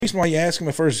Why you ask them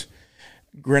if there's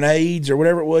grenades or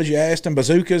whatever it was you asked them,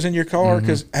 bazookas in your car?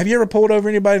 Because have you ever pulled over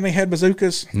anybody and they had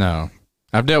bazookas? No.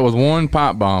 I've dealt with one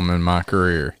pipe bomb in my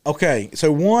career. Okay,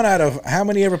 so one out of how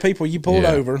many ever people you pulled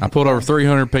over? I pulled over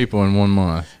 300 people in 1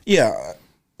 month. Yeah.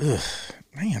 Ugh.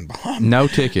 Man, Bob. No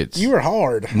tickets. You were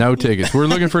hard. No tickets. We're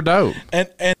looking for dope.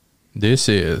 And This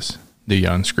is the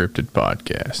Unscripted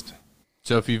Podcast.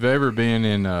 So if you've ever been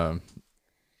in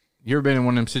you ever been in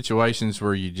one of them situations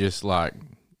where you just like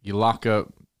you lock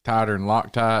up tighter and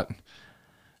Loctite,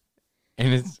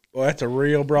 and it's that's a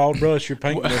real broad brush you're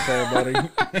painting with there, buddy.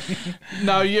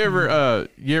 No, you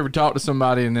ever talk to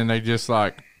somebody and then they just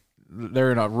like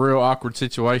they're in a real awkward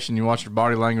situation. You watch their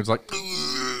body language like,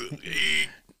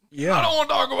 yeah, I don't want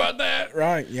to talk about that.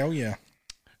 Right? Oh yeah.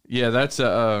 Yeah, that's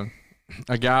a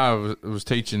guy was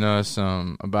teaching us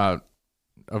about,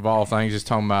 of all things, just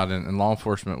talking about in law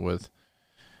enforcement with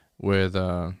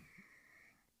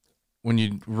when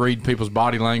you read people's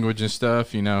body language and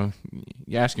stuff, you know,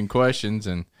 you asking questions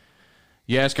and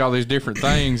you ask all these different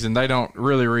things and they don't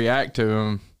really react to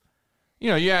them. You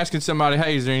know, you asking somebody,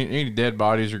 hey, is there any dead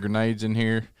bodies or grenades in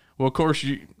here? Well, of course,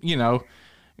 you know,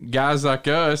 guys like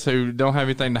us who don't have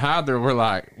anything to hide there, we're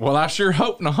like, well, I sure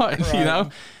hope not, right. You know?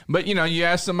 But, you know, you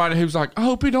ask somebody who's like, I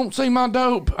hope he don't see my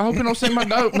dope. I hope he don't see my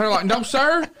dope. And they're like, no,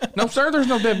 sir, there's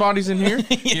no dead bodies in here,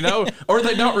 you know? Or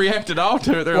they don't react at all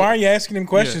to it. They're Why are you asking them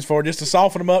questions for? Just to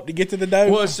soften them up to get to the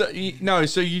dope? Well, so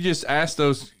you just ask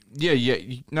those,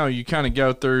 you kind of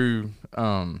go through,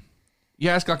 you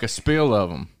ask like a spill of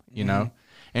them, you know?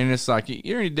 And it's like,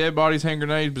 you any dead bodies, hand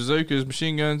grenades, bazookas,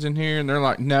 machine guns in here? And they're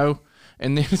like, no.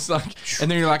 And then it's like,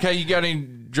 and then you're like, hey, you got any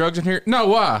drugs in here? No,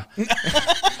 why?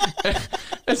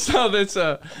 and so that's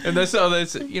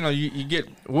you know, you get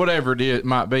whatever it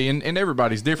might be, and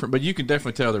everybody's different, but you can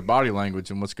definitely tell their body language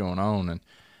and what's going on,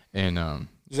 and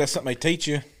is that something they teach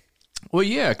you? Well,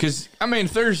 yeah, because I mean,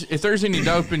 if there's any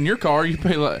dope in your car, you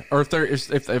pay like, or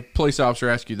if a police officer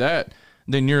asks you that,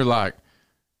 then you're like,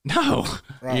 no,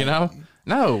 right. You know,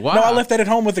 no, why? No, I left that at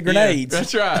home with the grenades. Yeah,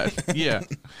 that's right. Yeah,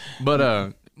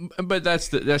 but that's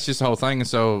just the whole thing. And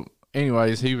so,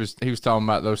 anyways, he was talking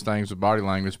about those things with body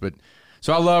language. But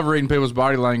so I love reading people's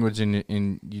body language,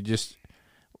 and you just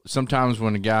sometimes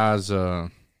when the guys,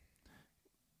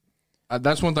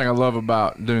 that's one thing I love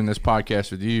about doing this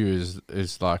podcast with you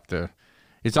is like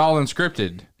it's all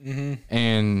unscripted,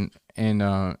 and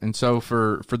so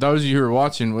for those of you who are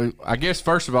watching, I guess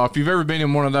first of all, if you've ever been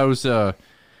in one of those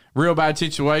real bad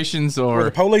situations or where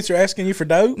the police are asking you for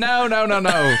dope? No.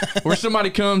 Where somebody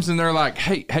comes and they're like,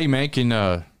 hey man,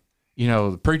 can you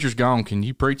know, the preacher's gone, can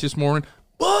you preach this morning?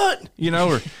 What? You know,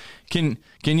 or can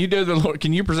you do the Lord,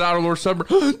 can you preside over the Lord's Supper?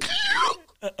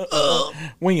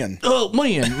 When?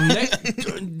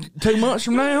 When? 2 months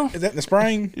from now? Is that in the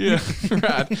spring? Yeah,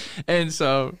 right. And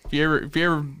so if you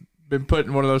ever been put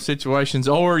in one of those situations,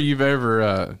 or you've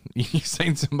ever you've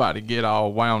seen somebody get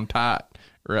all wound tight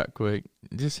right quick,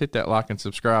 just hit that like and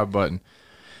subscribe button.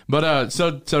 But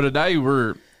so today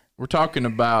we're talking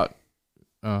about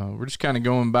we're just kind of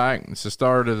going back. It's the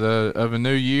start of a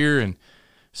new year, and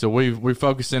so we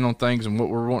focus in on things and what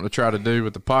we're wanting to try to do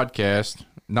with the podcast.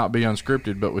 Not be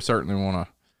unscripted, but we certainly want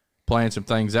to plan some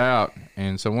things out.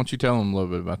 And so why don't you tell them a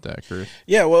little bit about that, Chris?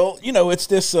 Yeah, well, you know, it's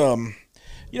this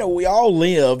you know, we all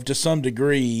live to some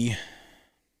degree.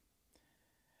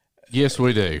 Yes,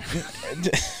 we do.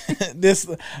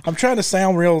 I'm trying to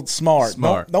sound real smart.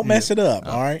 Don't mess it up,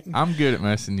 all right? I'm good at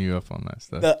messing you up on that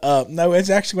stuff. No, it's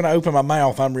actually when I open my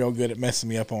mouth, I'm real good at messing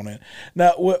me up on it.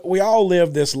 Now, we all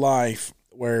live this life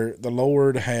where the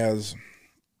Lord has,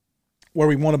 where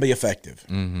we want to be effective.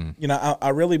 Mm-hmm. You know, I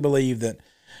really believe that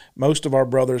most of our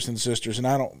brothers and sisters, and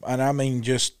I mean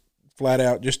just flat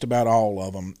out, just about all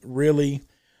of them, really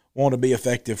want to be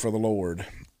effective for the Lord.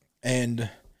 And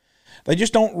they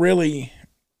just don't really,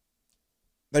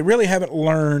 they really haven't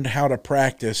learned how to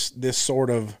practice this sort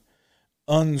of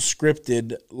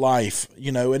unscripted life,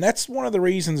 you know, and that's one of the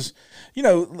reasons, you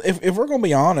know, if we're going to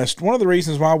be honest, one of the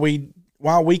reasons why we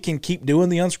can keep doing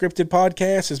the unscripted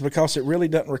podcast is because it really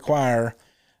doesn't require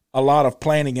a lot of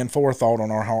planning and forethought on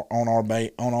our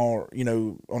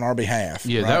behalf.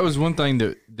 Yeah, right? That was one thing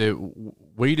that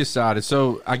we decided.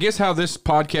 So I guess how this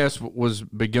podcast was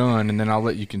begun, and then I'll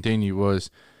let you continue, was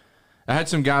I had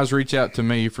some guys reach out to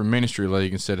me from Ministry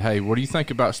League and said, hey, what do you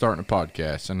think about starting a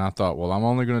podcast? And I thought, well, I'm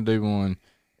only going to do one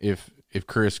if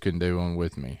Chris can do one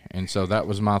with me. And so that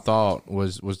was my thought,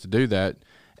 was to do that.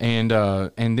 And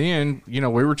then, you know,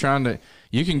 we were trying to,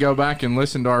 you can go back and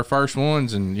listen to our first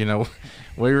ones, and, you know,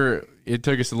 it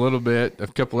took us a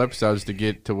couple episodes to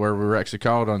get to where we were actually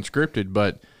called Unscripted,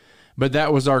 but But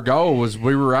that was our goal. Was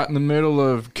we were right in the middle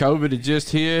of COVID had just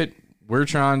hit. We're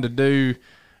trying to do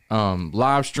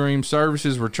live stream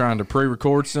services. We're trying to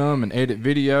pre-record some and edit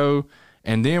video.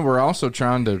 And then we're also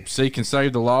trying to seek and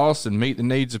save the lost and meet the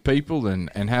needs of people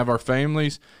and have our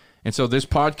families. And so this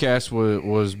podcast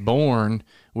was born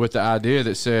with the idea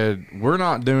that said, we're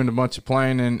not doing a bunch of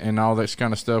planning and all that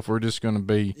kind of stuff. We're just going to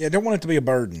be... Yeah, I don't want it to be a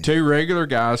burden. Two regular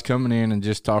guys coming in and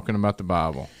just talking about the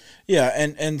Bible. Yeah,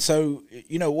 and so,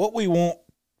 what we want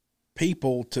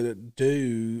people to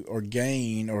do or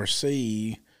gain or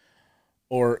see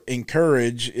or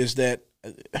encourage is that...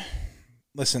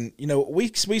 Listen,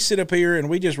 we sit up here and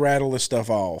we just rattle this stuff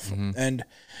off. Mm-hmm.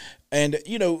 And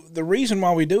the reason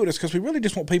why we do it is because we really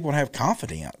just want people to have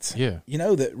confidence. Yeah.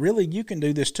 That really you can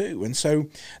do this too. And so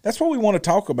that's what we want to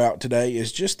talk about today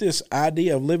is just this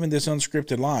idea of living this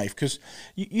unscripted life. Because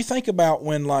you think about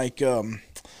when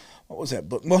what was that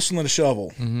book? Muscle and a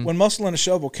Shovel. Mm-hmm. When Muscle and a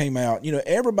Shovel came out,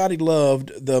 everybody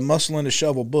loved the Muscle and a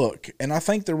Shovel book. And I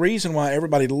think the reason why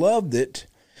everybody loved it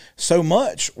so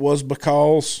much was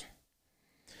because...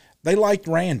 they liked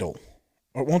Randall,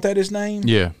 or wasn't that his name?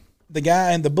 Yeah. The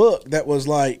guy in the book that was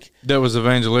that was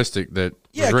evangelistic, that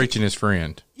was reaching his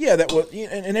friend. Yeah, that was,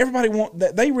 and everybody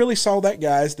that they really saw that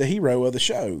guy as the hero of the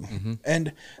show. Mm-hmm.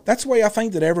 And that's the way I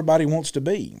think that everybody wants to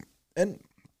be. And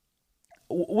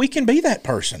we can be that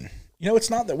person. It's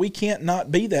not that we can't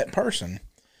not be that person.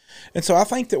 And so I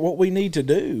think that what we need to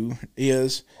do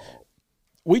is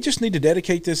we just need to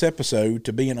dedicate this episode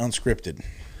to being unscripted.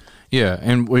 Yeah,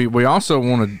 and we also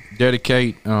want to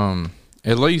dedicate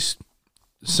at least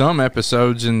some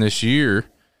episodes in this year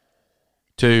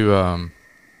to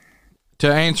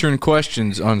answering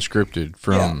questions unscripted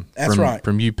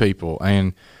from you people.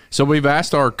 And so we've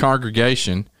asked our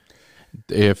congregation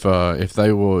if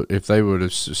they would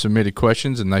have submitted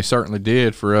questions, and they certainly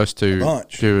did for us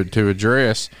to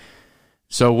address.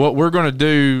 So what we're going to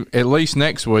do at least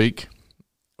next week.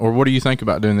 Or what do you think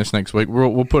about doing this next week?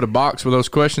 We'll put a box with those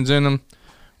questions in them.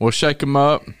 We'll shake them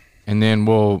up, and then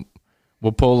we'll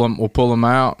pull them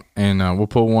out, and we'll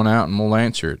pull one out, and we'll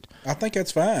answer it. I think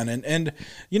that's fine. And I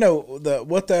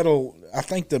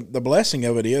think the blessing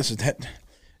of it is that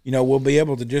we'll be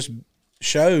able to just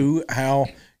show how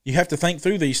you have to think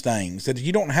through these things. That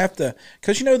you don't have to,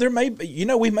 because there may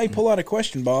we may pull out a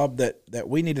question, Bob, that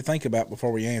we need to think about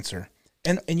before we answer.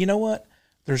 And you know what?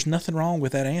 There's nothing wrong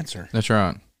with that answer. That's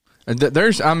right. I've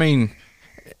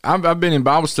been in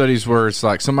Bible studies where it's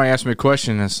like somebody asks me a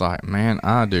question and it's like, man,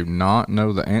 I do not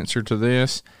know the answer to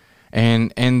this.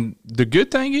 And the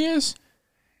good thing is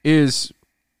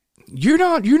you're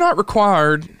not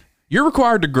required. You're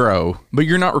required to grow, but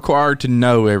you're not required to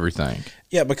know everything.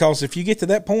 Yeah, because if you get to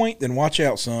that point, then watch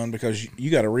out, son, because you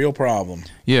got a real problem.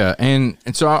 Yeah, and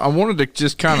so I wanted to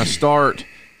just kind of start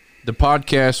the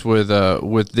podcast with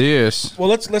this. Well,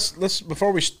 let's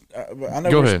before we. I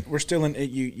know we're still in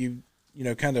you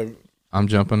kind of. I'm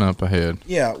jumping up ahead.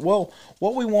 Yeah. Well,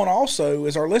 what we want also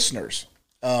is our listeners.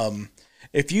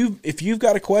 If you've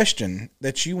got a question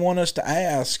that you want us to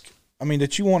ask,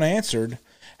 that you want answered,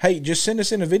 hey, just send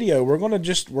us in a video. We're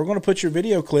gonna put your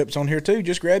video clips on here too.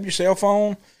 Just grab your cell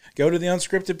phone, go to the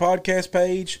Unscripted Podcast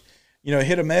page,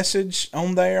 hit a message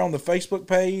on there on the Facebook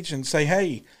page and say,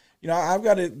 hey. I've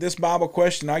got this Bible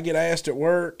question I get asked at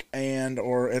work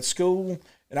or at school,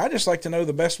 and I just like to know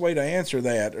the best way to answer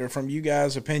that, or from you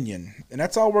guys' opinion. And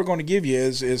that's all we're going to give you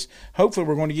is hopefully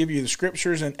we're going to give you the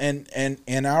scriptures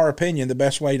and our opinion, the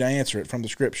best way to answer it from the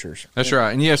scriptures. That's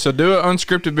right. And so do an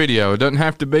unscripted video. It doesn't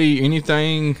have to be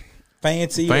anything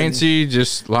fancy.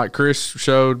 Just like Chris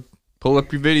showed, pull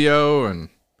up your video and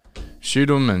shoot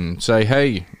them and say,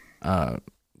 hey,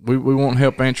 we want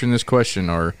help answering this question,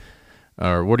 or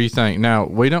what do you think? Now,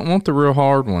 we don't want the real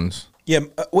hard ones. Yeah,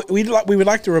 we would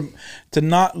like to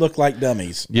not look like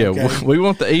dummies. Yeah, okay? we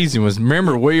want the easy ones.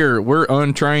 Remember, we're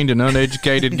untrained and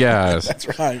uneducated guys.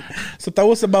 That's right. So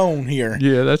throw us a bone here.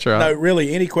 Yeah, that's right. No,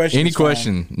 really, any question. Any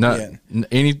question.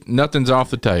 Nothing's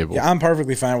off the table. Yeah, I'm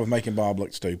perfectly fine with making Bob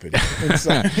look stupid.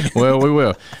 Well, we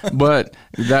will, but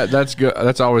that's good.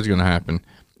 That's always going to happen.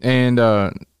 And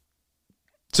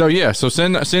so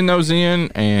send those in,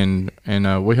 and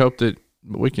we hope that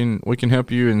we can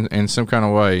help you in some kind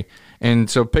of way. And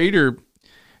so Peter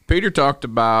talked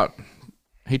about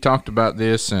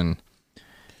this in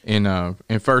 1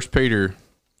 Peter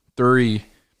 3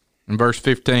 and verse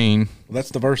 15. Well,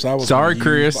 that's the verse I was. Sorry,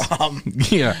 Chris.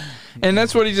 Yeah, and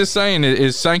that's what he's just saying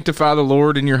is sanctify the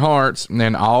Lord in your hearts, and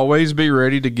then always be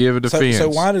ready to give a defense. So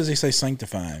why does he say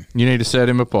sanctify him? You need to set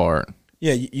him apart.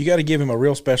 Yeah, you got to give him a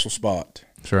real special spot.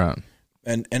 That's right.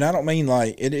 And I don't mean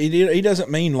like he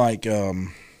doesn't mean like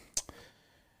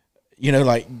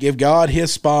like give God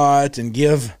his spot and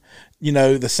give,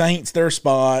 the saints their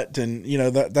spot and,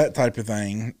 that type of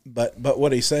thing. But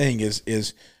what he's saying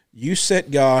is you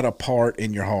set God apart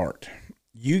in your heart.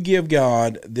 You give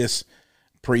God this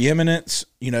preeminence.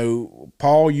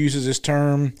 Paul uses this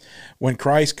term when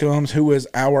Christ comes, who is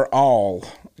our all.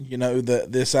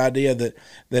 This idea that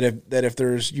if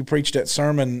there's, you preached that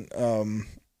sermon,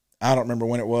 I don't remember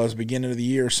when it was, beginning of the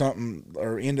year or something,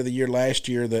 or end of the year last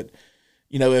year, that,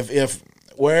 if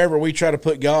wherever we try to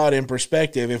put God in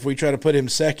perspective, if we try to put him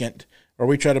second, or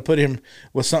we try to put him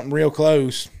with something real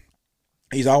close,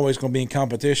 he's always going to be in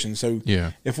competition. So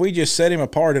if we just set him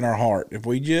apart in our heart, if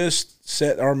we just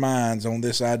set our minds on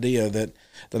this idea that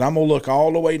I'm going to look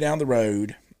all the way down the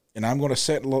road and I'm going to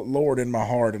set Lord in my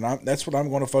heart, and that's what I'm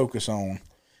going to focus on,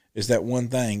 is that one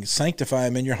thing: sanctify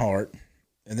him in your heart.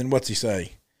 And then what's he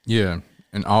say? Yeah,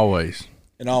 and always.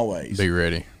 And always. Be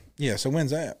ready. Yeah, so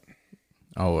when's that?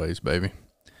 Always, baby.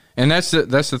 And that's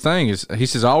the thing, is he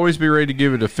says, always be ready to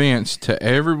give a defense to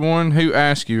everyone who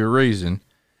asks you a reason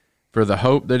for the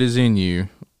hope that is in you,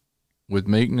 with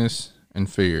meekness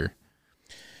and fear.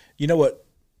 You know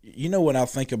what I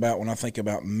think about when I think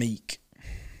about meek?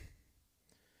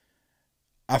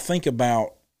 I think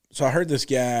about, so I heard this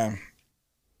guy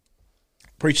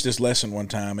preach this lesson one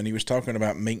time, and he was talking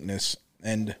about meekness,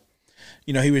 and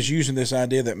he was using this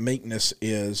idea that meekness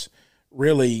is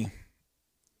really,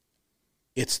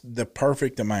 it's the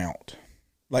perfect amount.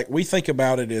 Like, we think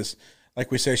about it as,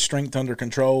 like we say, strength under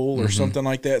control or something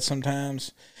like that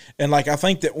sometimes. And I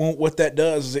think that what that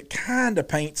does is it kind of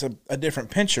paints a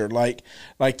different picture. Like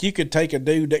you could take a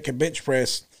dude that could bench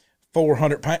press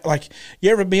 400 pounds. Like, you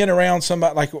ever been around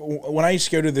somebody, like when I used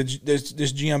to go to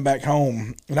this gym back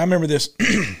home, and I remember this,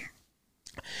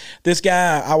 this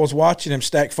guy, I was watching him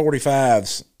stack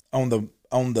 45s on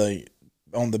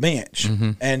the bench.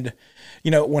 And,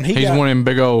 when he's one of them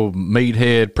big old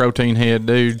meathead, protein head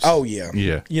dudes. Oh, yeah.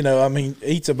 Yeah.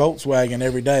 Eats a Volkswagen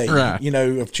every day, right.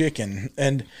 Of chicken.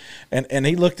 And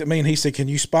he looked at me and he said, "Can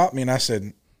you spot me?" And I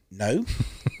said, "No."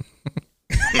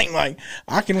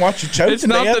 I can watch you choke It's to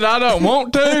not death. that I don't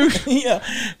want to. Yeah.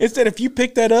 It's that if you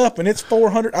pick that up and it's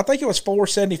 400, I think it was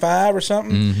 475 or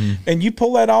something, and you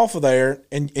pull that off of there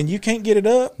and you can't get it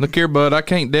up. Look here, bud, I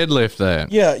can't deadlift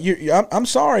that. Yeah. I'm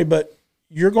sorry, but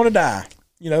you're going to die.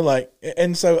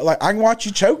 And so I can watch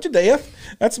you choke to death.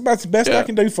 That's about the best I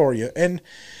can do for you. And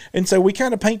so we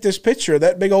kind of paint this picture of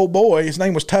that big old boy. His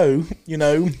name was Toe,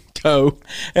 Toe.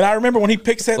 And I remember when he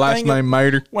picks that last thing name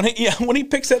Mater. When he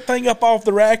picks that thing up off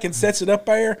the rack and sets it up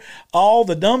there, all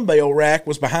the dumbbell rack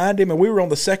was behind him, and we were on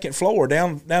the second floor.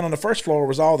 Down on the first floor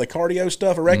was all the cardio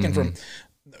stuff, I reckon, from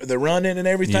the running and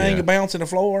everything, bouncing the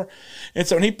floor. And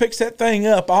so when he picks that thing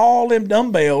up, all them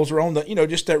dumbbells were on the,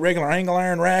 just that regular angle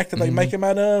iron rack that they make them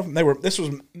out of. And this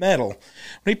was metal.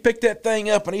 When he picked that thing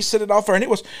up and he set it off there, and it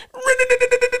was,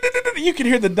 you could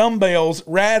hear the dumbbells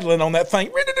rattling on that thing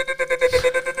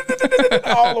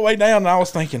all the way down. And I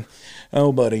was thinking,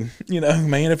 oh, buddy,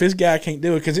 man, if this guy can't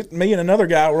do it, because me and another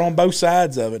guy were on both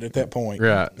sides of it at that point.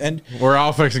 Right. And we're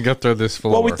all fixing to go through this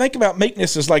floor. Well, we think about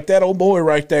meekness as like that old boy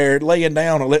right there laying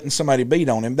down and letting somebody beat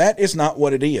on him. That is not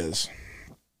what it is.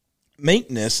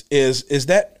 Meekness is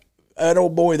that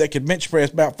old boy that could bench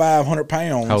press about 500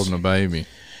 pounds. Holding a baby.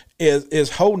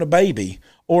 Is holding a baby,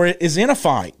 or is in a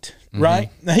fight. Right?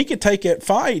 Now, he could take that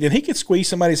fight and he could squeeze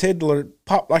somebody's head to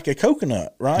pop like a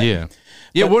coconut, right? Yeah.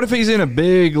 Yeah, what if he's in a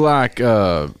big,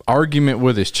 argument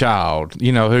with his child,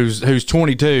 who's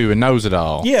 22 and knows it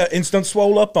all? Yeah, and done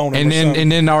swole up on him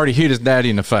and then already hit his daddy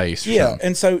in the face. Yeah,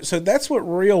 and so that's what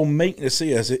real meekness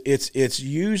is. It's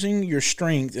using your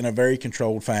strength in a very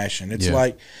controlled fashion. It's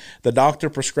like the doctor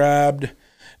prescribed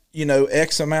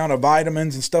X amount of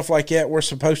vitamins and stuff like that we're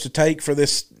supposed to take for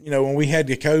this, when we had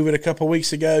the COVID a couple of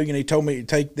weeks ago, he told me to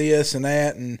take this and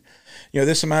that and,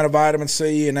 this amount of vitamin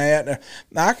C and that.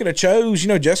 Now, I could have chose,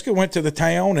 Jessica went to the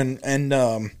town and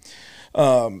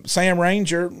Sam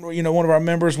Ranger, one of our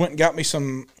members, went and got me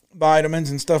some vitamins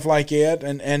and stuff like that.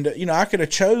 And I could have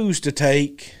chose to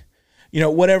take,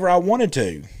 whatever I wanted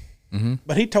to.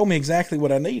 But he told me exactly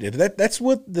what I needed. That's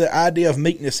what the idea of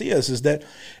meekness is that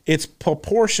it's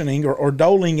proportioning or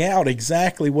doling out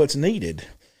exactly what's needed.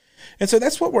 And so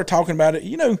that's what we're talking about.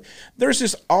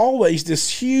 There's always this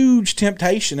huge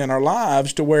temptation in our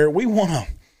lives to where we want to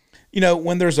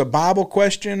when there's a Bible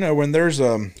question or when there's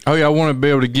a I want to be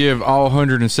able to give all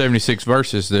 176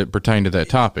 verses that pertain to that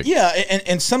topic. Yeah,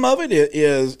 and some of it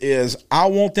is I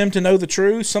want them to know the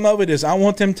truth. Some of it is I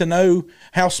want them to know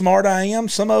how smart I am.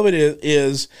 Some of it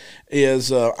is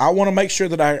I want to make sure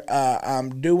that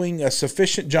I'm doing a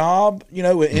sufficient job,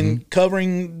 in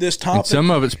covering this topic. And some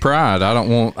of it's pride. I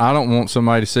don't want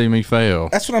somebody to see me fail.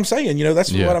 That's what I'm saying.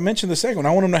 That's what I mentioned the second one.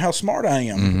 I want them to know how smart I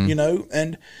am.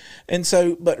 And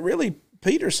so, but really,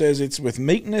 Peter says it's with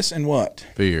meekness and what?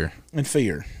 Fear. And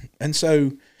fear. And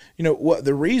so, what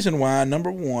the reason why, number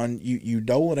one, you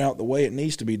dole it out the way it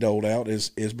needs to be doled out is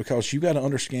because you got to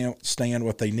understand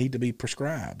what they need to be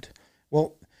prescribed.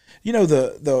 Well,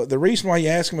 the reason why you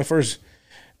ask them if there's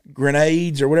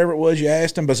grenades or whatever it was, you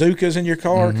asked them bazookas in your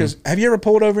car, because have you ever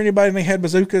pulled over anybody and they had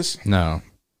bazookas? No.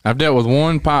 I've dealt with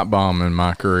one pipe bomb in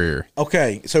my career.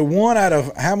 Okay, so one out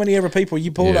of how many ever people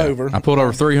you pulled over? I pulled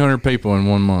over 300 people in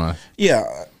 1 month.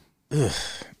 Yeah. Ugh.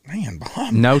 Man,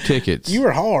 Bob. No tickets. You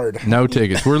were hard. No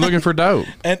tickets. We're looking for dope.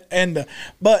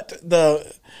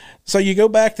 So you go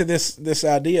back to this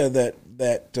idea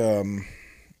that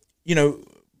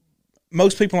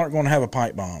most people aren't going to have a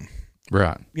pipe bomb.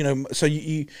 Right. So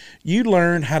you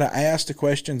learned how to ask the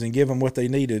questions and give them what they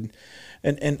needed.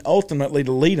 And ultimately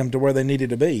to lead them to where they needed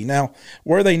to be. Now,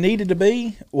 where they needed to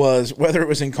be was whether it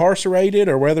was incarcerated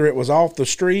or whether it was off the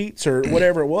streets or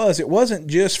whatever it wasn't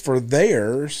just for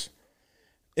theirs.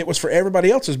 It was for everybody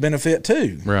else's benefit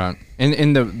too. Right.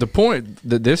 And the point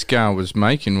that this guy was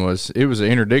making was it was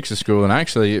an interdiction school, and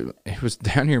actually it was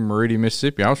down here in Meridian,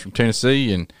 Mississippi. I was from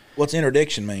Tennessee. And what's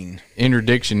interdiction mean?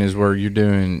 Interdiction is where you're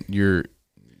doing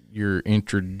you're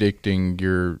interdicting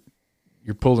you're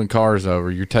pulling cars over.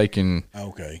 You're taking.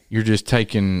 Okay. You're just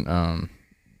taking.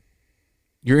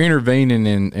 You're intervening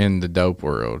in the dope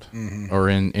world, or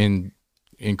in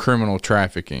criminal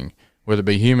trafficking, whether it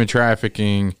be human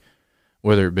trafficking,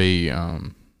 whether it be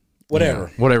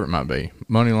whatever it might be,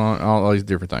 money laundering, all these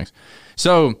different things.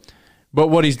 So, but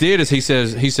what he did is he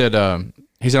said I want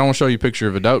to show you a picture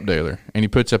of a dope dealer, and he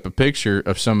puts up a picture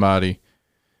of somebody.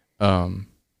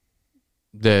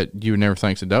 That you would never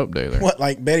think's a dope dealer. What,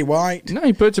 like Betty White? No,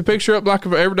 he puts a picture up like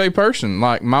an everyday person,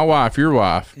 like my wife, your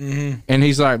wife. And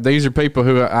he's like, these are people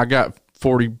who I got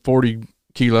 40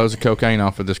 kilos of cocaine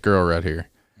off of this girl right here.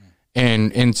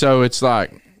 And so it's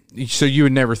like, so you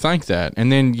would never think that.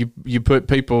 And then you put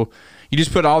people, you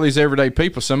just put all these everyday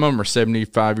people. Some of them are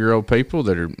 75-year-old people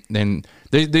that are, and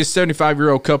this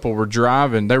 75-year-old couple were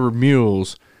driving, they were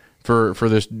mules for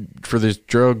this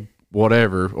drug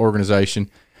whatever organization.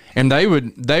 And they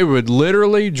would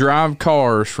literally drive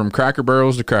cars from Cracker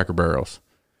Barrels to Cracker Barrels.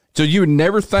 So you would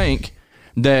never think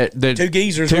that two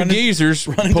geezers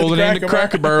pulling into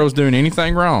Cracker Barrels doing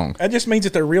anything wrong. That just means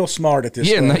that they're real smart at this.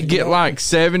 Yeah, and they get like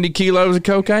 70 kilos of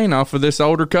cocaine off of this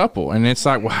older couple. And it's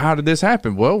like, well, how did this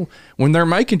happen? Well, when they're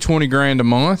making $20,000 a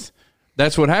month,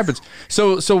 that's what happens.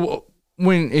 So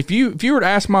when if you were to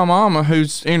ask my mama,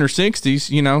 who's in her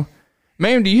 60s,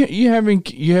 ma'am, do you have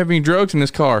any drugs in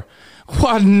this car?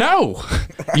 Well, no.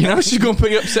 She's going to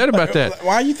be upset about that.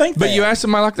 Why you think that? But you ask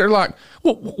somebody like, they're like,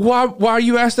 well, why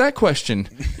you ask that question?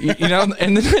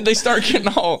 And then they start getting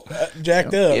all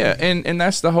jacked up. Yeah, and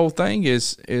that's the whole thing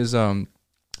is I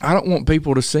don't want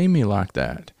people to see me like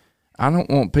that. I don't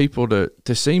want people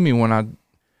to see me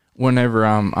whenever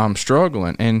I'm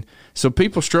struggling. And so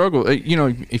people struggle.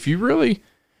 If you want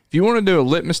to do a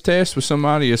litmus test with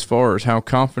somebody as far as how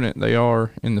confident they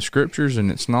are in the scriptures, and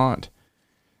it's not.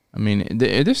 I mean,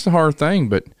 this is a hard thing,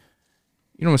 but,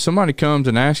 when somebody comes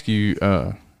and asks you,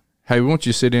 hey, we want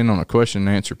you to sit in on a question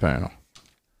and answer panel.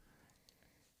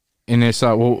 And it's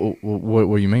like, well,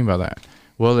 what do you mean by that?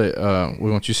 Well, we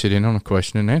want you to sit in on a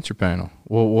question and answer panel.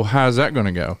 Well, how's that going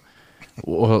to go?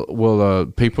 Well,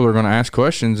 people are going to ask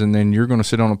questions, and then you're going to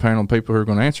sit on a panel of people who are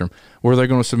going to answer them. Were they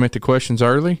going to submit the questions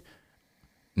early?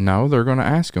 No, they're going to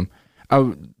ask them. I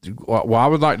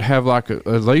would like to have at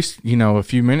least, a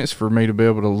few minutes for me to be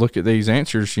able to look at these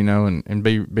answers, and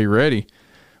be ready.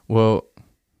 Well,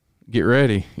 get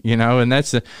ready, and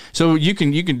that's so you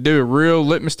can do a real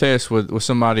litmus test with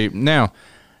somebody. Now,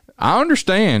 I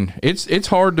understand it's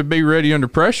hard to be ready under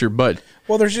pressure, but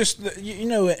there's just,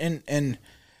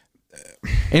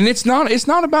 and it's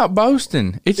not about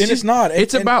boasting. It's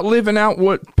about living out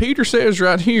what Peter says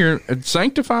right here: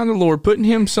 sanctifying the Lord, putting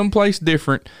Him someplace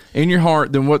different in your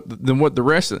heart than what the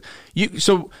rest of you.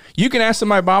 So you can ask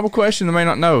somebody a Bible question they may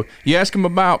not know. You ask them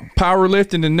about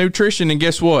powerlifting and nutrition, and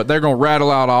guess what? They're going to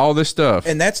rattle out all this stuff.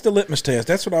 And that's the litmus test.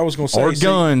 That's what I was going to say. Or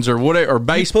guns, or whatever, or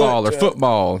baseball, or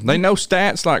football. They know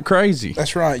stats like crazy.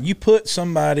 That's right. You put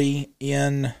somebody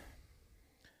in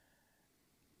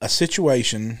a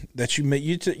situation that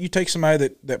you take somebody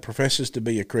that professes to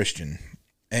be a Christian,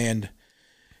 and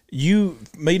you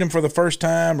meet them for the first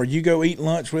time, or you go eat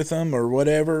lunch with them or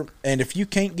whatever, and if you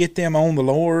can't get them on the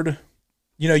Lord,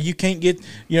 you can't get,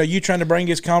 you trying to bring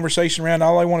this conversation around,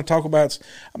 all they want to talk about is,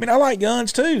 I like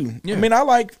guns too. Yeah. I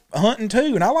like hunting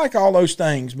too, and I like all those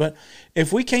things, but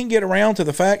if we can't get around to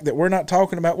the fact that we're not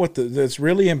talking about what that's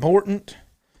really important,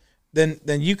 then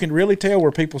you can really tell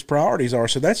where people's priorities are.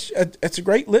 So that's a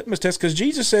great litmus test, because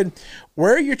Jesus said,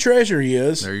 where your treasure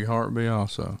is, there your heart will be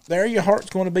also. There your heart's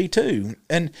going to be too.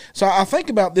 And so I think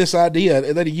about this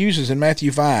idea that he uses in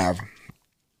Matthew 5,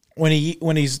 when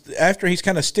he's after he's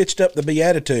kind of stitched up the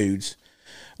Beatitudes,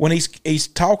 when he's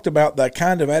talked about that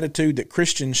kind of attitude that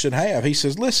Christians should have. He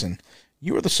says, listen,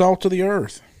 you are the salt of the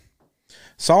earth.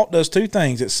 Salt does two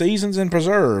things. It seasons and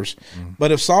preserves.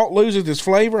 But if salt loses its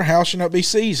flavor, how shall it be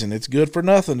seasoned? It's good for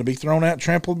nothing, to be thrown out,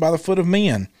 trampled by the foot of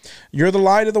men. You're the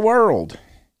light of the world.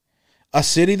 A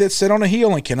city that's set on a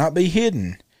hill and cannot be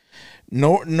hidden.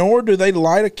 Nor do they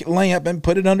light a lamp and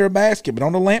put it under a basket, but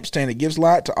on a lampstand. It gives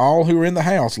light to all who are in the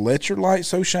house. Let your light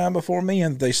so shine before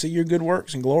men that they see your good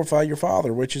works and glorify your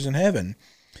Father which is in heaven.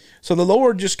 So the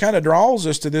Lord just kind of draws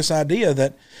us to this idea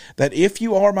that if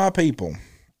you are my people,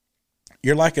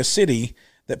 you're like a city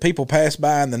that people pass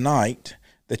by in the night,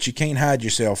 that you can't hide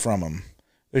yourself from them.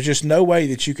 There's just no way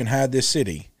that you can hide this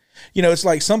city. It's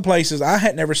like some places I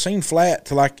had never seen flat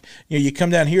to, like, you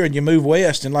come down here and you move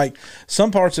west, and like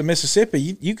some parts of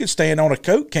Mississippi, you could stand on a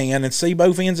Coke can and see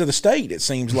both ends of the state. It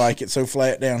seems like it's so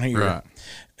flat down here. Right.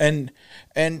 And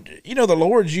the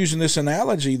Lord's using this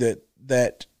analogy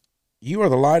that you are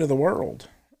the light of the world,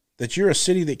 that you're a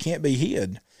city that can't be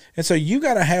hid. And so you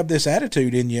got to have this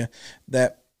attitude in you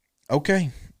that,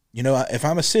 okay, if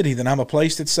I'm a city, then I'm a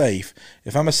place that's safe.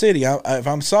 If I'm a city, if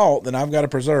I'm salt, then I've got to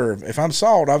preserve. If I'm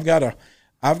salt, I've got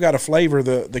to flavor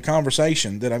the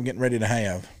conversation that I'm getting ready to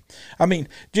have.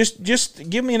 Just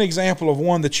give me an example of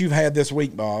one that you've had this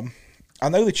week, Bob. I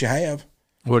know that you have.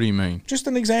 What do you mean? Just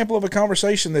an example of a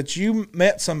conversation that you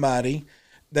met somebody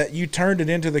that you turned it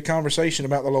into the conversation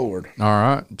about the Lord. All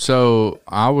right. So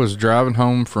I was driving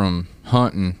home from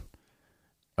hunting.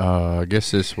 I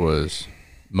guess this was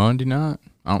Monday night.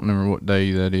 I don't remember what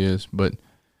day that is, but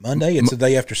Monday. It's the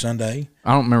day after Sunday.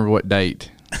 I don't remember what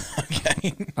date.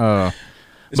 Okay.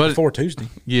 It's before Tuesday.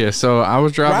 Yeah. So I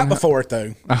was driving right before it,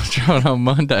 though. I was driving on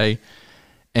Monday,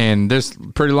 and this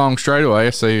pretty long straightaway,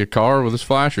 I see a car with his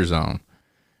flashers on,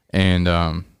 and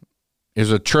it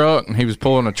was a truck, and he was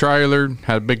pulling a trailer,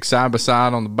 had a big side by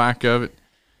side on the back of it.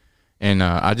 And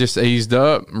I just eased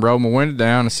up and rolled my window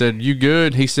down and said, "You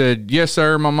good?" He said, "Yes,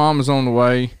 sir. My mom is on the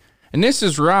way." And this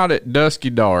is right at dusky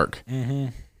dark. Mm-hmm.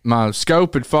 My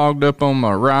scope had fogged up on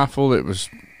my rifle.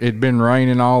 It'd been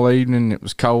raining all evening. It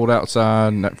was cold outside,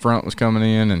 and that front was coming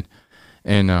in.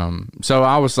 And so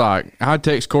I was like, I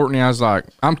text Courtney. I was like,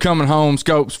 "I'm coming home.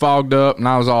 Scope's fogged up," and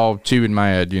I was all chewing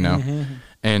mad,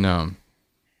 Mm-hmm.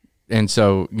 And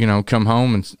so come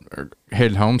home and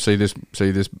head home, see this,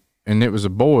 and it was a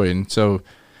boy, and so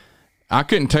I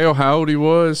couldn't tell how old he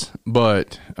was,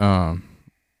 but I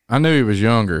knew he was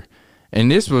younger. And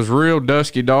this was real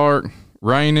dusky dark,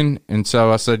 raining, and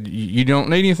so I said, "You don't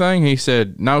need anything?" He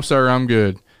said, "No, sir, I'm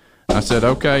good." I said,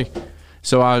 "Okay."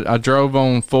 So I drove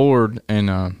on forward, and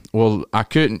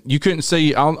you couldn't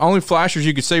see, only flashers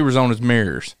you could see was on his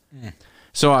mirrors. Mm.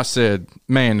 So I said,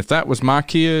 "Man, if that was my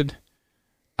kid,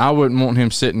 I wouldn't want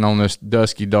him sitting on this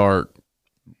dusky dark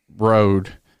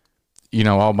road,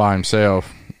 all by himself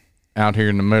out here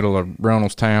in the middle of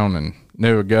Runnelstown and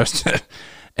New Augusta."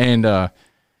 And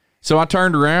so I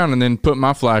turned around and then put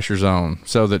my flashers on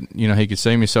so that, he could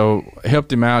see me. So I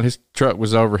helped him out. His truck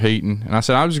was overheating. And I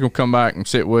said, "I'm just going to come back and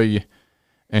sit with you."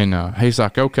 And he's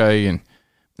like, "Okay."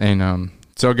 And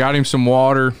so I got him some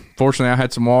water. Fortunately, I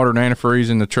had some water and antifreeze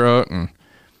in the truck. And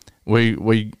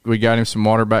we got him some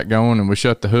water back going, and we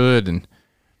shut the hood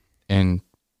and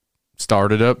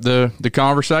started up the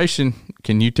conversation.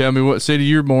 "Can you tell me what city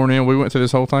you're born in?" We went through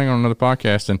this whole thing on another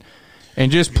podcast,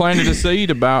 and just planted a seed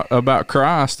about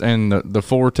Christ and the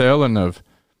foretelling of,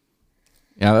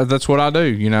 that's what I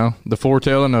do, the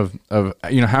foretelling of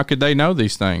how could they know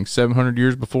these things 700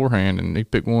 years beforehand, and he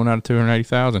picked one out of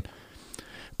 280,000.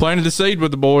 Planted the seed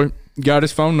with the boy, got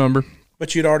his phone number.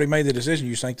 But you'd already made the decision.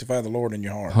 You sanctify the Lord in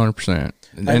your heart. 100%.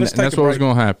 And that's what was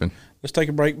going to happen. Let's take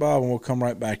a break, Bob, and we'll come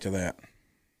right back to that.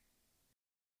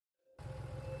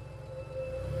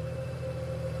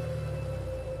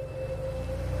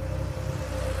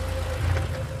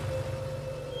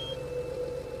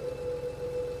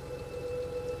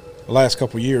 The last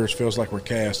couple of years feels like we're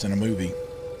cast in a movie,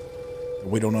 but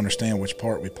we don't understand which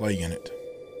part we play in it.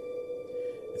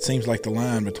 It seems like the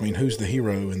line between who's the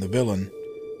hero and the villain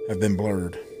have been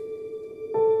blurred.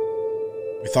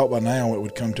 We thought by now it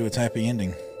would come to its happy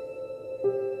ending.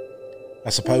 I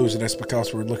suppose that's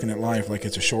because we're looking at life like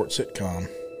it's a short sitcom,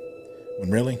 when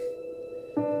really,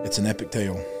 it's an epic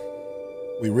tale.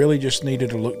 We really just needed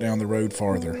to look down the road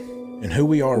farther, and who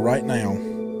we are right now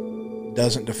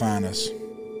doesn't define us. So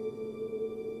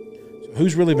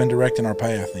who's really been directing our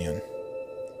path then?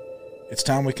 It's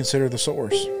time we consider the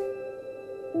source.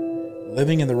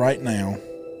 Living in the right now,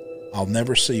 I'll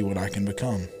never see what I can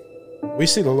become. We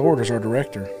see the Lord as our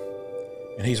director,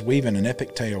 and He's weaving an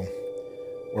epic tale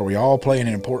where we all play an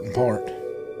important part.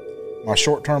 My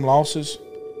short-term losses,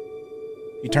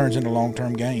 He turns into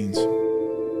long-term gains.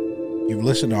 You've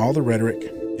listened to all the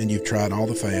rhetoric, and you've tried all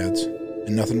the fads,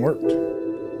 and nothing worked.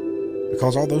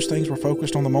 Because all those things were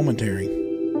focused on the momentary.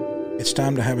 It's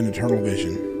time to have an eternal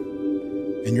vision.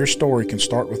 And your story can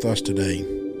start with us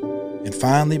today and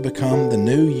finally become the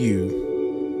new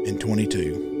you in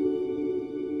 22.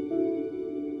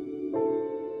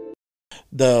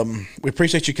 We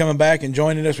appreciate you coming back and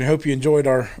joining us. We hope you enjoyed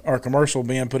our commercial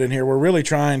being put in here. We're really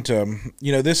trying to,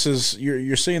 this is,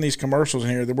 you're seeing these commercials in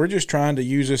here, that we're just trying to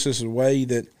use this as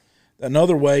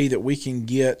another way that we can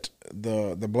get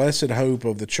the blessed hope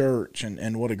of the church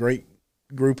and what a great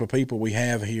group of people we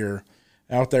have here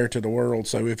out there to the world.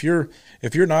 So if you're in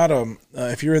the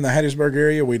Hattiesburg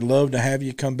area, we'd love to have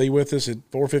you come be with us at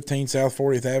 415 South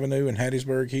 40th Avenue in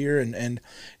Hattiesburg here. And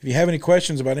if you have any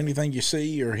questions about anything you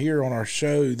see or hear on our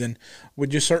show, then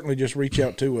we'd certainly reach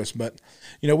out to us. But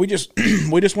we just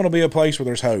want to be a place where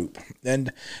there's hope.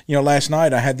 And last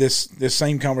night I had this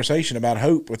same conversation about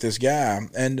hope with this guy,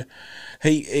 and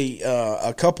he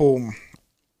a couple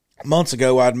months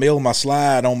ago I'd milled my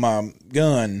slide on my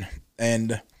gun,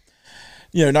 and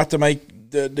not to make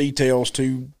the details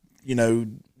too,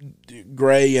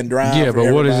 gray and dry. Yeah,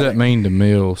 but what does that mean to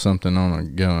mill something on a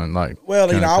gun? I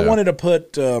wanted to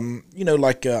put, I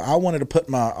wanted to put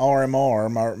my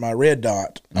RMR, my red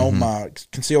dot, on my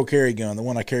concealed carry gun, the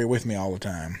one I carry with me all the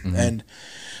time. And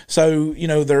so,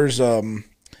 there's, I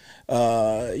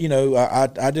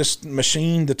just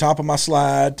machined the top of my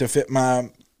slide to fit my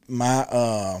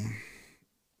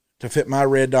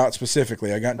red dot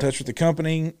specifically. I got in touch with the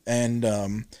company, and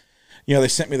they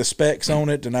sent me the specs on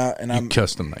it, and I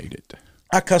custom made it.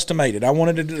 I custom made it. I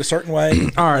wanted it a certain way.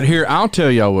 All right, here, I'll tell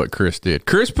y'all what Chris did.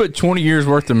 Chris put 20 years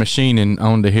worth of machining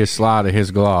onto his slide of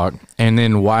his Glock, and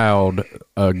then wowed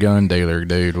a gun dealer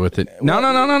dude with it. No,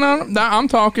 I'm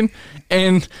talking.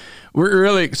 And we're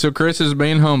really, so Chris is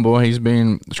being humble. He's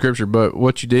being scripture, but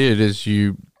what you did is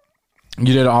you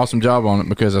did an awesome job on it,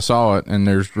 because I saw it, and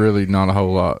there's really not a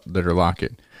whole lot that are like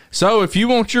it. So if you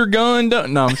want your gun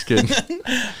done, no, I'm just kidding.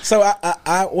 So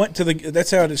I went to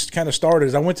that's how it kind of started.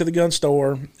 Is I went to the gun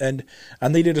store, and I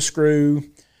needed a screw.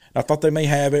 I thought they may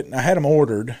have it, and I had them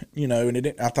ordered,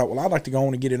 and I thought, well, I'd like to go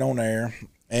on and get it on there.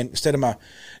 And instead of my,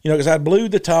 because I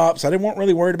blued the tops, I weren't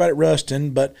really worried about it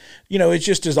rusting, but, it's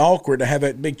just as awkward to have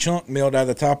that big chunk milled out of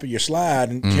the top of your slide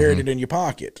and carried it in your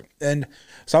pocket. And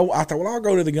so I thought, well, I'll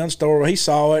go to the gun store. Well, he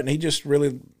saw it, and he just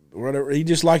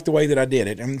liked the way that I did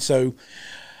it. And so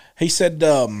he said,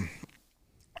 how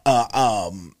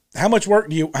much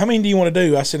work how many do you want to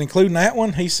do? I said, including that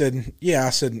one? He said, yeah. I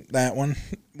said, that one.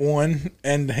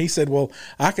 And he said, well,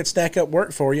 I could stack up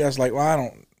work for you. I was like,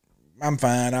 well, I'm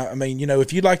fine. I mean,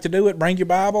 if you'd like to do it, bring your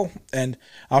Bible, and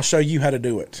I'll show you how to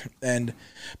do it.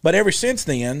 But ever since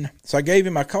then, so I gave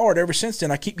him my card. Ever since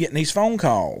then, I keep getting these phone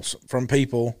calls from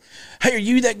people. Hey, are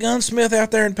you that gunsmith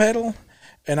out there in Petal?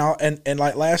 And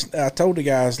I told the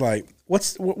guys, like,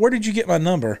 where did you get my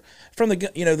number? From the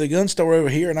gun store over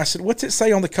here. And I said, what's it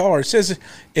say on the card? It says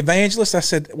evangelist. I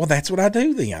said, well, that's what I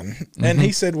do then. And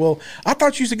he said, well, I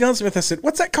thought you was a gunsmith. I said,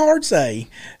 what's that card say?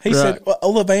 He said,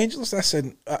 well, evangelist. I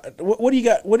said, what do you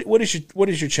got? What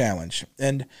is your challenge?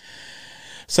 And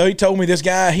so he told me this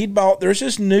guy, there's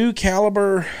this new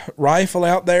caliber rifle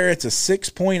out there. It's a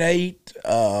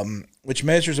 6.8, which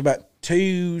measures about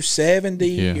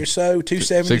 270 or so,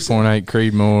 270. 6.8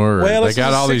 Creedmoor. Well, they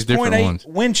got all these different ones.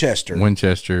 Winchester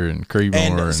and Creedmoor.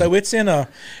 And so it's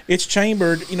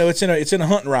chambered, it's in a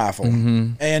hunting rifle.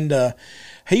 And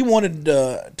he wanted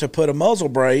to put a muzzle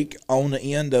brake on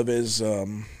the end of his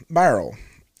barrel.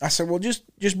 I said, well, just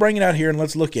bring it out here and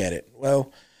let's look at it.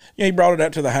 Well, he brought it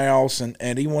out to the house,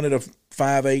 and he wanted a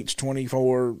 5/8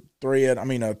 24 thread. I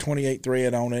mean, a 28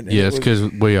 thread on it. Yes, because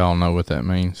we all know what that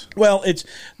means. Well,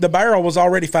 the barrel was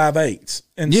already 5/8,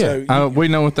 and so we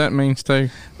know what that means too.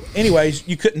 Anyways,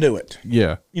 you couldn't do it.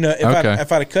 Yeah,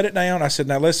 if I'd have cut it down, I said,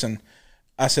 now listen,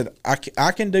 I said,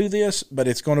 I can do this, but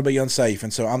it's going to be unsafe.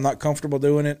 And so I'm not comfortable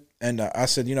doing it. And I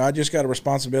said, I just got a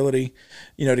responsibility,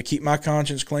 to keep my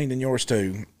conscience clean and yours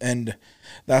too. And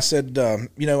I said, I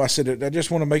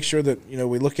just want to make sure that,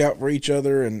 we look out for each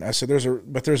other. And I said,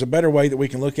 there's a better way that we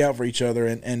can look out for each other.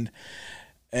 And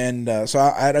so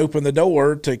I had opened the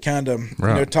door to kind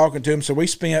of, talking to him. So we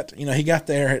spent, he got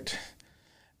there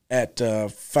at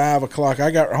 5 o'clock.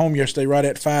 I got home yesterday right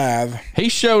at 5. He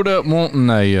showed up wanting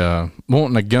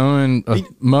a gun,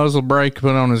 muzzle brake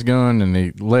put on his gun, and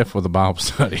he left with a Bible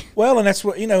study. Well, and that's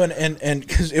what, and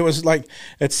because it was like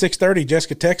at 6:30,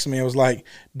 Jessica texted me. It was like,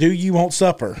 do you want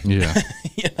supper? Yeah.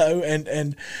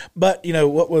 But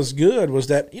what was good was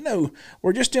that,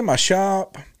 we're just in my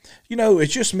shop.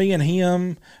 It's just me and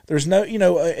him. There's no,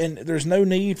 and there's no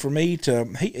need for me to,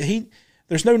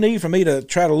 there's no need for me to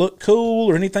try to look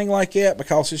cool or anything like that,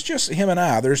 because it's just him and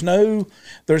I. There's no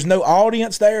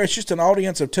audience there. It's just an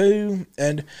audience of two.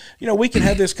 And, we can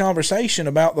have this conversation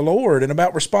about the Lord and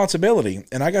about responsibility.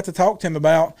 And I got to talk to him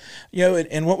about,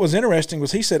 and what was interesting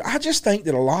was he said, I just think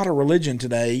that a lot of religion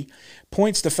today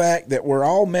points to the fact that we're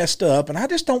all messed up. And I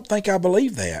just don't think I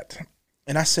believe that.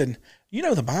 And I said,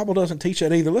 the Bible doesn't teach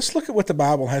that either. Let's look at what the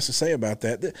Bible has to say about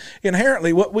that.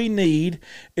 Inherently, what we need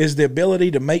is the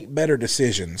ability to make better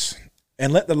decisions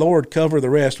and let the Lord cover the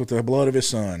rest with the blood of his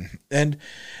Son. And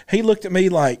he looked at me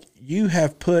like, you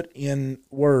have put in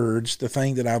words the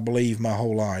thing that I believe my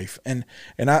whole life. And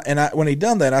I when he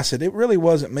done that, I said, it really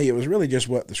wasn't me. It was really just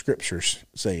what the scriptures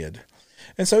said.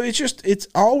 And so it's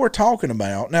all we're talking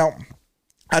about. Now,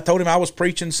 I told him I was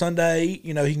preaching Sunday,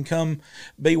 he can come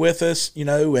be with us,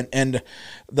 and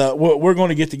we're going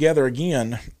to get together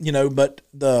again, but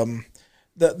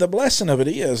the blessing of it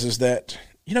is that,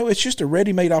 it's just a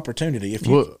ready-made opportunity. If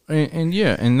you,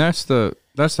 and that's the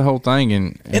whole thing.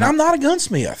 And I'm not a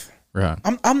gunsmith. Right.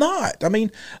 I'm not. I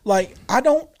mean, like, I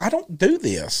don't do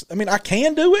this. I mean, I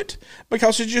can do it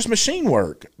because it's just machine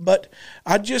work, but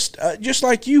I just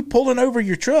like you pulling over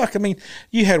your truck. I mean,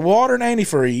 you had water and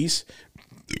antifreeze.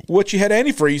 What you had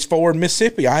antifreeze for in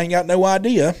Mississippi, I ain't got no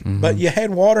idea, but you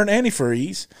had water and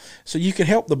antifreeze so you could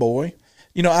help the boy.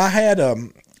 I had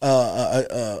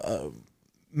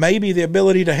maybe the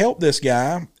ability to help this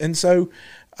guy, and so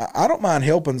I don't mind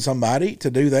helping somebody to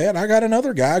do that. I got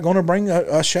another guy going to bring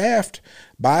a shaft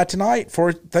by tonight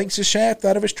for thinks his shaft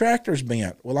out of his tractor's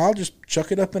bent. Well, I'll just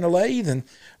chuck it up in a lathe, and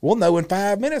we'll know in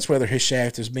 5 minutes whether his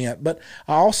shaft is bent. But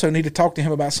I also need to talk to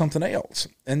him about something else.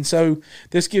 And so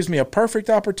this gives me a perfect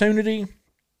opportunity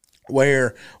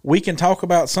where we can talk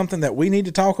about something that we need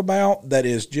to talk about that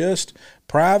is just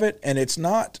private. And it's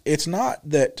not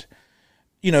that,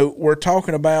 we're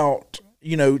talking about,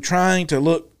 trying to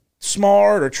look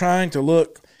smart or trying to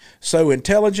look so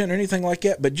intelligent or anything like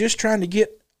that, but just trying to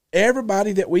get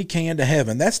everybody that we can to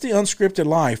heaven. That's the unscripted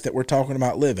life that we're talking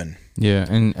about living. Yeah,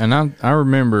 and I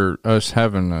remember us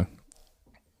having a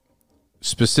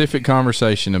specific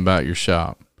conversation about your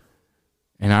shop,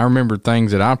 and I remember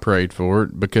things that I prayed for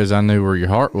it because I knew where your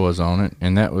heart was on it,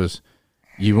 and that was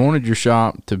you wanted your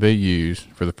shop to be used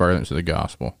for the furtherance of the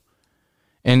gospel.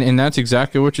 And that's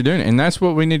exactly what you're doing. And that's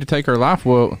what we need to take our life.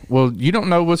 Well, you don't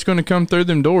know what's going to come through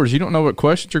them doors. You don't know what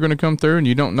questions are going to come through, and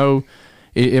you don't know.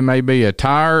 It may be a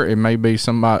tire. It may be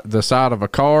the side of a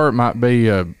car. It might be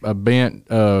a bent,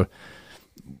 bush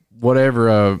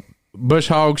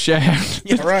hog shaft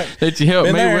that you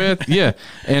helped me with. Yeah.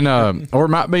 And, or it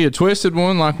might be a twisted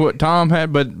one like what Tom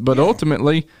had. But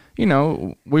ultimately,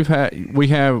 we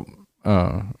have,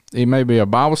 it may be a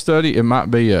Bible study. It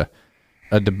might be a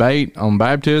debate on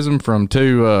baptism from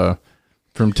two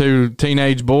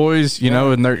teenage boys,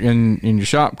 in their in your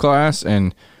shop class,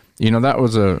 and that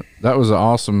was an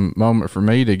awesome moment for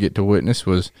me to get to witness.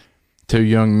 Was two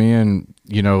young men,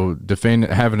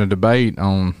 having a debate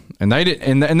on, and they did,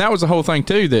 and that was the whole thing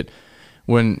too. That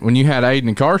when you had Aiden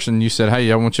and Carson, you said,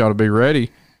 "Hey, I want y'all to be ready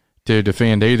to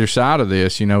defend either side of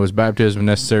this. Is baptism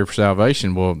necessary for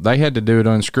salvation?" Well, they had to do it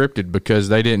unscripted because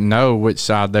they didn't know which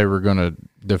side they were going to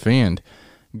defend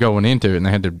going into it, and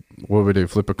they had to, what would they do,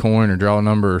 flip a coin or draw a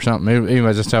number or something.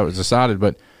 Anyways, that's how it was decided.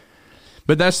 But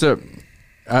that's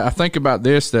I think about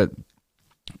this, that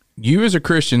you as a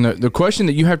Christian, the question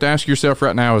that you have to ask yourself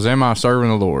right now is, am I serving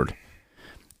the Lord?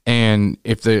 And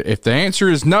if the answer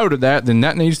is no to that, then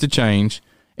that needs to change.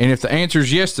 And if the answer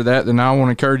is yes to that, then I want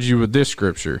to encourage you with this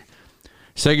scripture.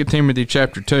 2 Timothy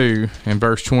chapter 2 and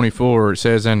verse 24, it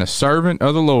says, "And a servant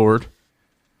of the Lord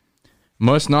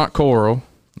must not quarrel."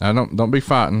 Now, don't be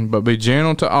fighting, but be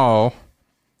gentle to all,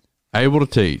 able to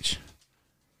teach,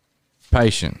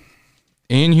 patient,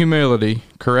 in humility,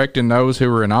 correcting those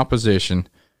who are in opposition,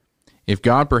 if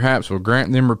God perhaps will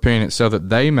grant them repentance so that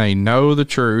they may know the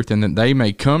truth and that they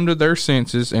may come to their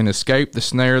senses and escape the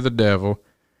snare of the devil,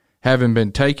 having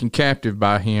been taken captive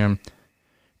by him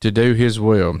to do his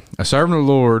will. A servant of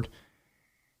the Lord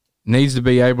needs to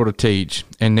be able to teach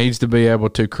and needs to be able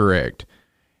to correct.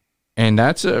 And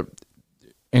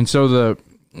so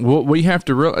what we have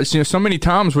to realize, so many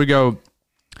times we go,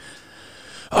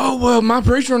 oh, well, my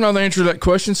preacher will know the answer to that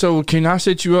question, so can I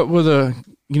set you up with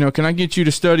can I get you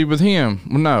to study with him?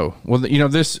 Well, no. Well,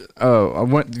 I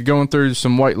went going through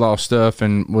some weight loss stuff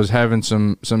and was having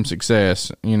some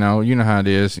success. You know how it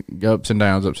is, ups and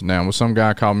downs. Well, some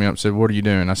guy called me up and said, what are you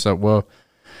doing? I said, well,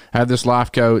 I have this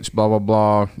life coach, blah, blah,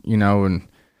 blah, and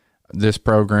this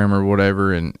program or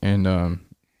whatever, and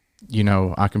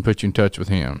I can put you in touch with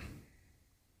him.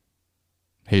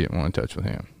 He didn't want in touch with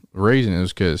him. The reason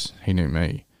is because he knew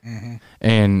me. Mm-hmm.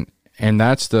 And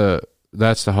that's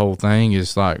the whole thing,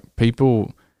 is like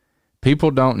people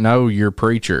don't know your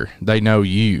preacher. They know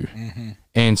you. Mm-hmm.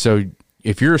 And so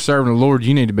if you're a servant of the Lord,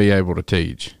 you need to be able to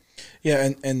teach. Yeah.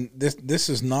 And this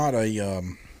is not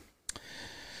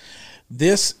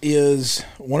this is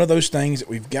one of those things that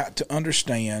we've got to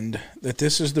understand, that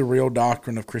this is the real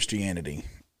doctrine of Christianity,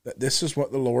 that this is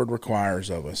what the Lord requires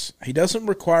of us. He doesn't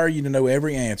require you to know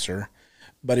every answer,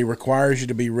 but he requires you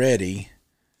to be ready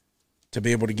to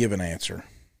be able to give an answer.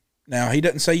 Now, he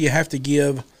doesn't say you have to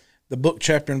give the book,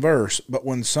 chapter, and verse, but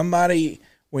when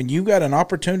you got an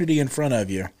opportunity in front of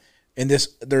you, and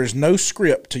there's no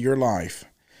script to your life,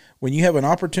 when you have an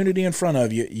opportunity in front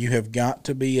of you, you have got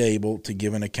to be able to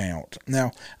give an account.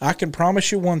 Now, I can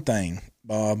promise you one thing,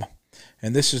 Bob,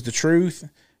 and this is the truth,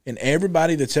 and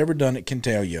everybody that's ever done it can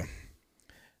tell you,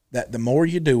 that the more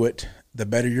you do it, the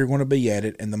better you're going to be at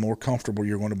it, and the more comfortable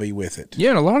you're going to be with it. Yeah,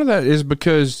 and a lot of that is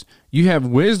because you have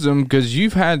wisdom, because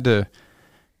you've had to.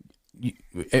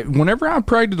 Whenever I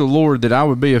prayed to the Lord that I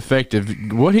would be effective,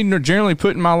 what he generally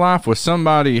put in my life was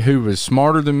somebody who was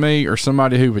smarter than me or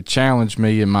somebody who would challenge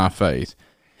me in my faith.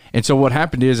 And so what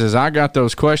happened is I got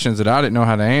those questions that I didn't know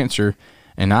how to answer,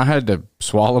 and I had to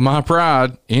swallow my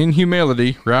pride in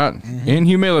humility, right? Mm-hmm. In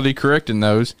humility, correcting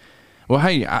those. Well,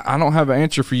 hey, I don't have an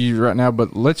answer for you right now,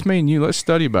 but let's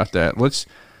study about that.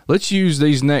 Let's use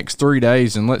these next 3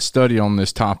 days and let's study on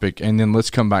this topic, and then let's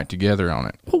come back together on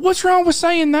it. Well, what's wrong with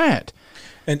saying that?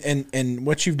 And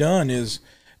what you've done is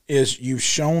you've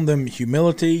shown them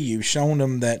humility. You've shown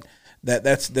them that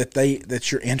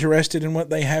you're interested in what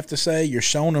they have to say. You're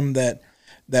showing them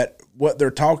that what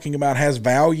they're talking about has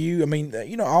value. I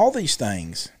mean, all these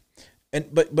things.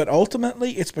 But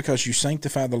ultimately, it's because you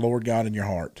sanctify the Lord God in your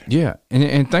heart. Yeah,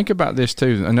 and think about this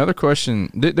too. Another question.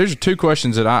 There's 2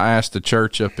 questions that I asked the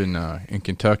church up in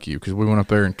Kentucky, because we went up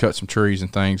there and cut some trees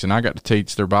and things, and I got to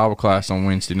teach their Bible class on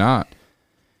Wednesday night.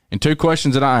 And 2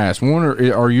 questions that I asked. One,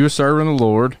 are you a servant of the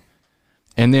Lord?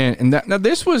 And then, now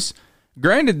this was,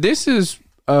 granted, this is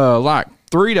like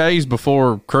 3 days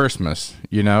before Christmas.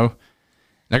 And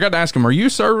I got to ask them, are you a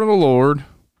servant of the Lord?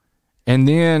 And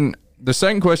then the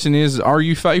second question is, are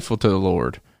you faithful to the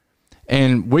Lord?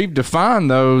 And we've defined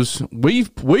those.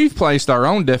 We've placed our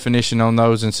own definition on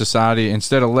those in society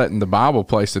instead of letting the Bible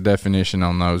place the definition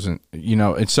on those. And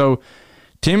and so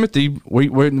Timothy, we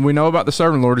know about the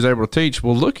servant of the Lord is able to teach.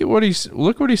 Well, look what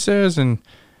he says in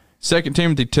 2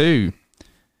 Timothy 2.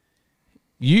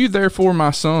 You therefore, my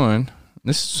son,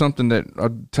 this is something that I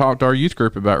talked to our youth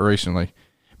group about recently.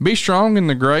 Be strong in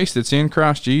the grace that's in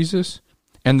Christ Jesus.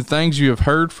 And the things you have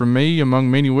heard from me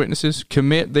among many witnesses,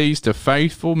 commit these to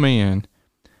faithful men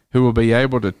who will be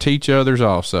able to teach others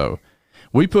also.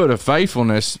 We put a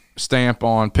faithfulness stamp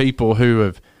on people who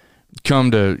have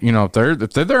come to,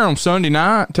 if they're there on Sunday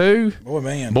night too. Boy,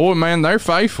 man, they're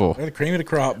faithful. They're the cream of the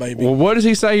crop, baby. Well, what does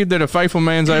he say that a faithful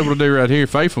man's able to do right here?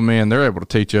 Faithful men, they're able to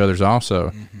teach others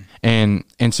also. Mm-hmm.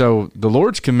 And so the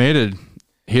Lord's committed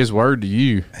his word to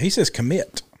you. He says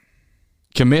commit.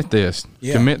 Commit this.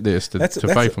 Yeah. Commit this to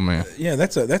faithful man.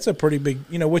 That's a pretty big.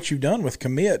 What you've done with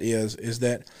commit is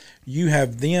that you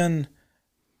have then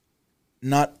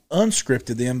not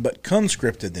unscripted them, but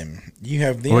conscripted them. You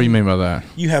have them. What do you mean by that?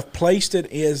 You have placed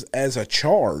it as a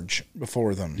charge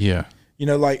before them. Yeah.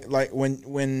 Like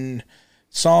when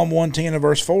Psalm 110 and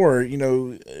verse 4,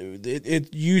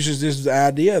 it uses this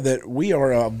idea that we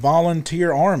are a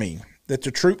volunteer army. That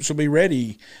the troops will be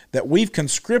ready, that we've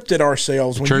conscripted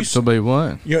ourselves. Troops will be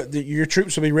what? Your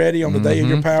troops will be ready on the day of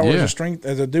your power as a strength,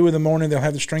 as a dew in the morning. They'll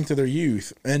have the strength of their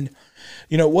youth. And,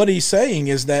 what he's saying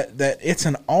is that it's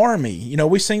an army.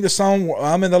 We sing the song,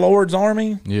 I'm in the Lord's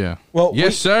army. Yeah. Well,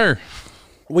 yes, sir.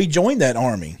 We joined that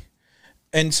army.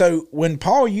 And so when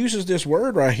Paul uses this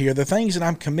word right here, the things that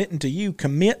I'm committing to you,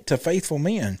 commit to faithful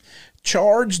men.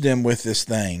 charge them with this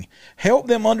thing, help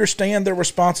them understand their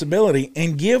responsibility,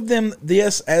 and give them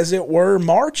this, as it were,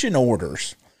 marching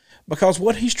orders. Because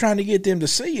what he's trying to get them to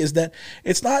see is that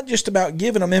it's not just about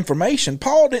giving them information.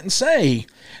 Paul didn't say,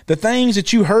 the things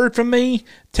that you heard from me,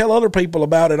 tell other people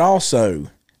about it also.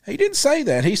 He didn't say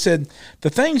that. He said, the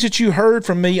things that you heard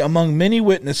from me among many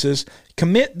witnesses,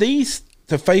 commit these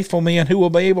to faithful men who will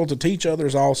be able to teach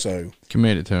others also.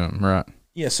 Commit it to them, right?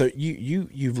 Yeah, so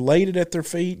you've laid it at their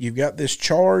feet. You've got this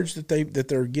charge that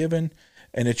they're given,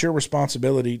 and it's your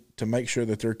responsibility to make sure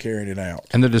that they're carrying it out.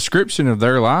 And the description of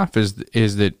their life is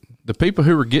that the people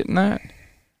who were getting that,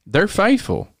 they're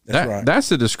faithful. That's right. That's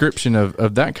the description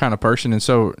of that kind of person.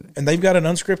 And they've got an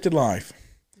unscripted life.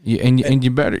 Yeah, and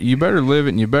you better live it,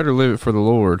 and you better live it for the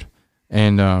Lord.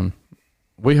 And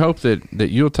we hope that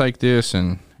you'll take this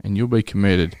and you'll be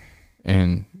committed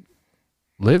and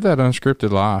live that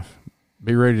unscripted life.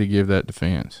 Be ready to give that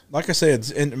defense. Like I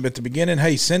said at the beginning,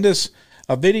 hey, send us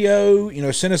a video,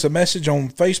 send us a message on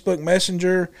Facebook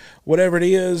Messenger, whatever it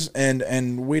is,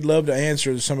 and we'd love to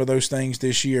answer some of those things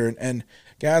this year. And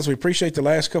guys, we appreciate the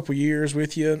last couple of years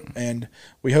with you, and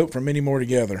we hope for many more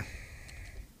together.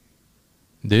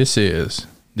 This is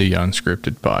the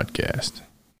Unscripted Podcast.